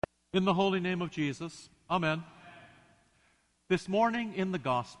In the holy name of Jesus, Amen. This morning in the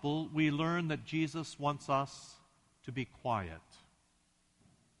gospel, we learn that Jesus wants us to be quiet.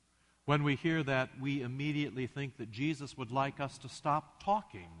 When we hear that, we immediately think that Jesus would like us to stop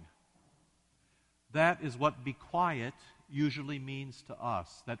talking. That is what be quiet usually means to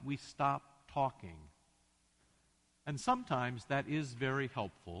us, that we stop talking. And sometimes that is very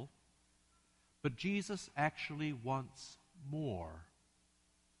helpful, but Jesus actually wants more.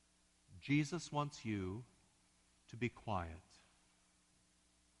 Jesus wants you to be quiet.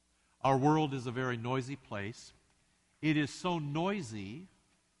 Our world is a very noisy place. It is so noisy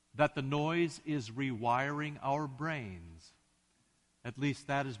that the noise is rewiring our brains. At least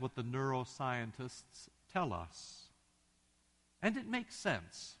that is what the neuroscientists tell us. And it makes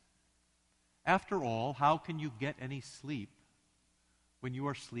sense. After all, how can you get any sleep when you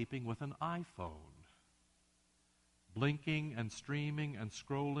are sleeping with an iPhone? Blinking and streaming and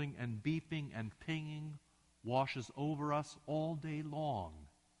scrolling and beeping and pinging washes over us all day long.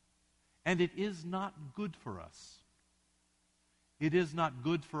 And it is not good for us. It is not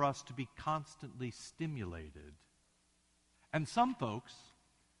good for us to be constantly stimulated. And some folks,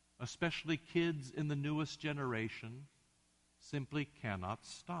 especially kids in the newest generation, simply cannot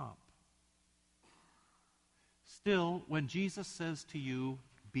stop. Still, when Jesus says to you,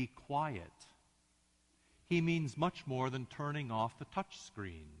 be quiet, he means much more than turning off the touch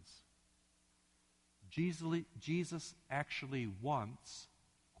screens. Jesus actually wants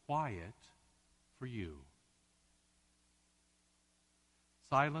quiet for you.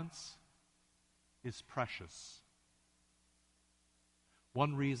 Silence is precious.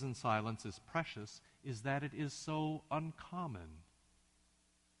 One reason silence is precious is that it is so uncommon.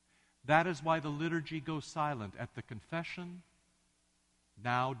 That is why the liturgy goes silent at the confession,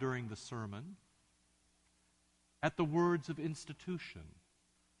 now during the sermon, at the words of institution,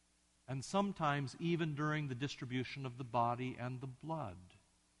 and sometimes even during the distribution of the body and the blood.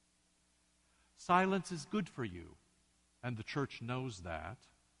 Silence is good for you, and the church knows that.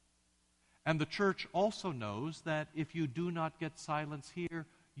 And the church also knows that if you do not get silence here,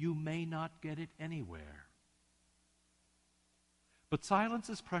 you may not get it anywhere. But silence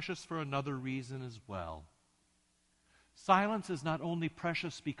is precious for another reason as well. Silence is not only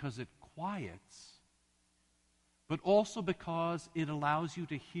precious because it quiets, but also because it allows you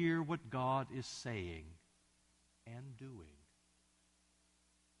to hear what God is saying and doing.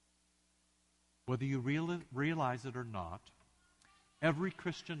 Whether you realize it or not, every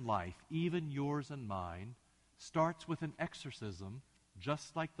Christian life, even yours and mine, starts with an exorcism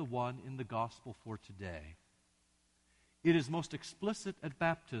just like the one in the gospel for today. It is most explicit at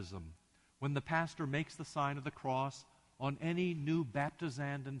baptism when the pastor makes the sign of the cross on any new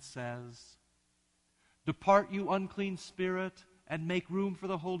baptizand and says, "Depart, you unclean spirit, and make room for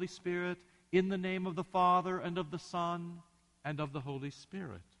the Holy Spirit in the name of the Father and of the Son and of the Holy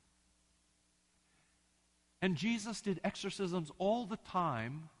Spirit." And Jesus did exorcisms all the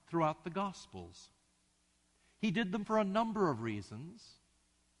time throughout the Gospels. He did them for a number of reasons,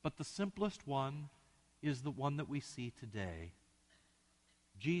 but the simplest one is the one that we see today.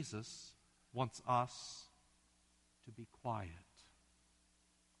 Jesus wants us to be quiet.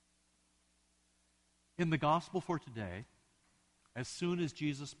 In the gospel for today, as soon as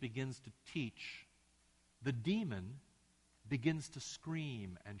Jesus begins to teach, the demon begins to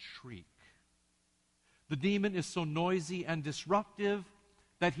scream and shriek. The demon is so noisy and disruptive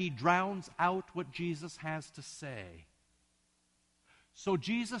that he drowns out what Jesus has to say. So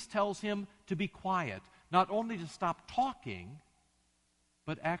Jesus tells him to be quiet, not only to stop talking,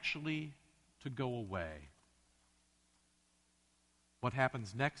 but actually to go away. What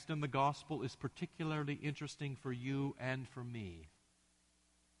happens next in the gospel is particularly interesting for you and for me.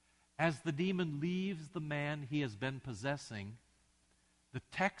 As the demon leaves the man he has been possessing, the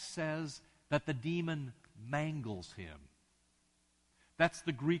text says that the demon mangles him. That's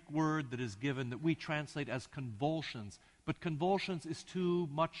the Greek word that is given that we translate as convulsions, but convulsions is too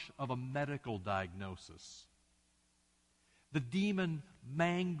much of a medical diagnosis. The demon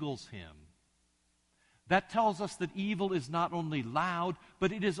mangles him. That tells us that evil is not only loud,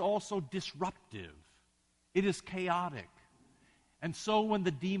 but it is also disruptive. It is chaotic. And so when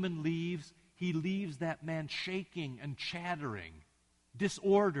the demon leaves, he leaves that man shaking and chattering,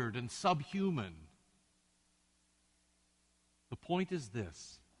 disordered and subhuman. The point is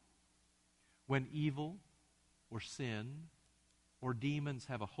this: when evil or sin or demons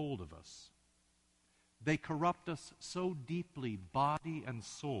have a hold of us, they corrupt us so deeply, body and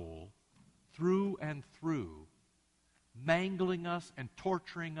soul, through and through, mangling us and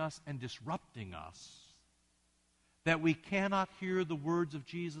torturing us and disrupting us, that we cannot hear the words of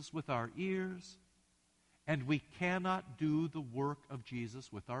Jesus with our ears, and we cannot do the work of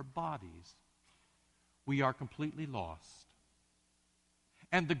Jesus with our bodies. We are completely lost.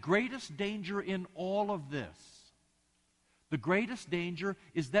 And the greatest danger in all of this, the greatest danger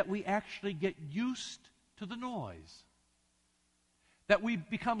is that we actually get used to the noise. That we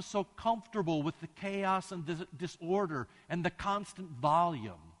become so comfortable with the chaos and disorder and the constant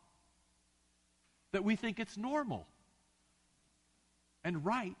volume that we think it's normal and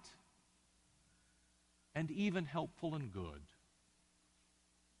right and even helpful and good.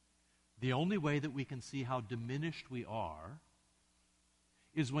 The only way that we can see how diminished we are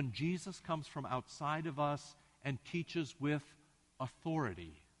is when Jesus comes from outside of us and teaches with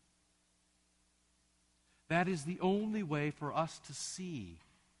authority. That is the only way for us to see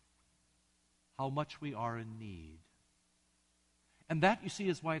how much we are in need. And that, you see,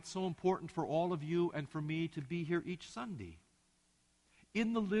 is why it's so important for all of you and for me to be here each Sunday.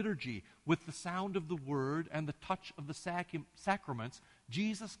 In the liturgy, with the sound of the word and the touch of the sacraments,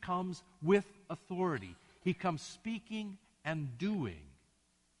 Jesus comes with authority. He comes speaking and doing.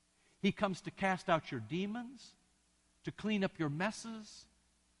 He comes to cast out your demons, to clean up your messes,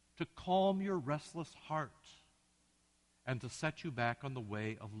 to calm your restless heart, and to set you back on the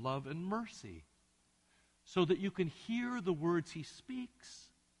way of love and mercy, so that you can hear the words he speaks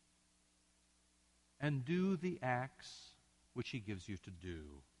and do the acts which he gives you to do.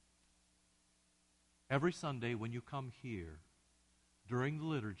 Every Sunday when you come here, during the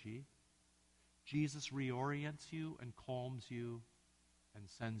liturgy, Jesus reorients you and calms you and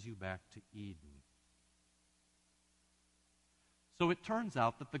sends you back to Eden. So it turns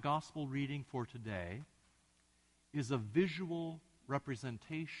out that the gospel reading for today is a visual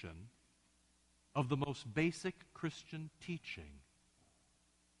representation of the most basic Christian teaching.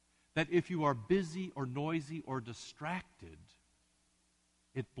 That if you are busy or noisy or distracted,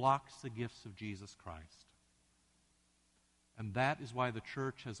 it blocks the gifts of Jesus Christ. And that is why the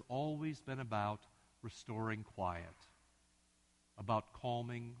church has always been about restoring quiet, about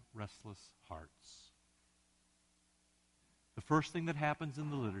calming restless hearts. The first thing that happens in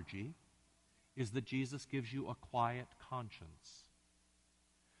the liturgy is that Jesus gives you a quiet conscience.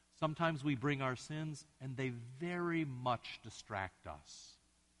 Sometimes we bring our sins and they very much distract us.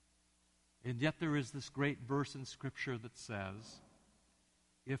 And yet there is this great verse in Scripture that says,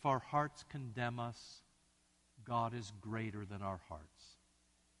 if our hearts condemn us, God is greater than our hearts.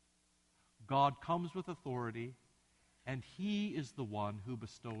 God comes with authority, and he is the one who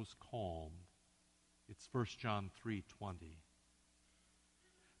bestows calm. It's 1 John 3:20.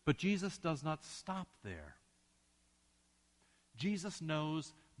 But Jesus does not stop there. Jesus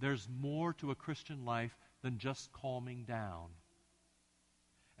knows there's more to a Christian life than just calming down.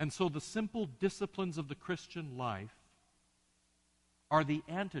 And so the simple disciplines of the Christian life are the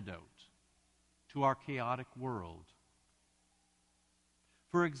antidote to our chaotic world.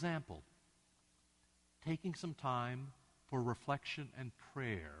 For example, taking some time for reflection and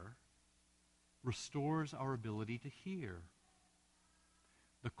prayer restores our ability to hear.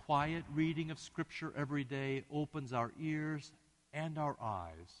 The quiet reading of Scripture every day opens our ears and our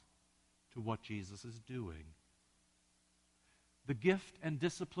eyes to what Jesus is doing. The gift and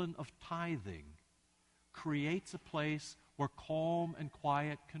discipline of tithing creates a place where calm and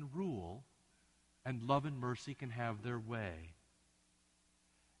quiet can rule and love and mercy can have their way.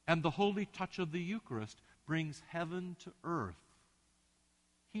 And the holy touch of the Eucharist brings heaven to earth,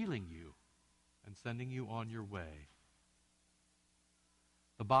 healing you and sending you on your way.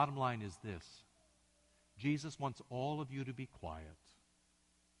 The bottom line is this: Jesus wants all of you to be quiet.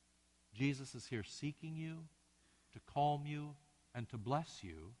 Jesus is here seeking you, to calm you, and to bless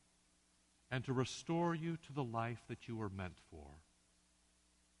you, and to restore you to the life that you were meant for.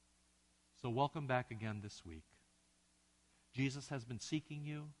 So welcome back again this week. Jesus has been seeking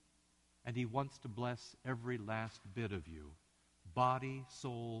you, and he wants to bless every last bit of you: body,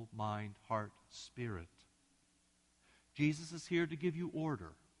 soul, mind, heart, spirit. Jesus is here to give you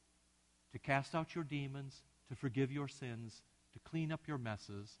order, to cast out your demons, to forgive your sins, to clean up your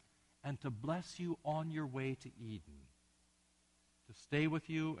messes, and to bless you on your way to Eden, to stay with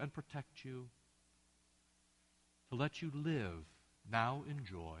you and protect you, to let you live now in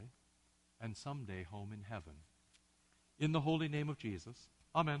joy and someday home in heaven. In the holy name of Jesus,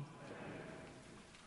 amen.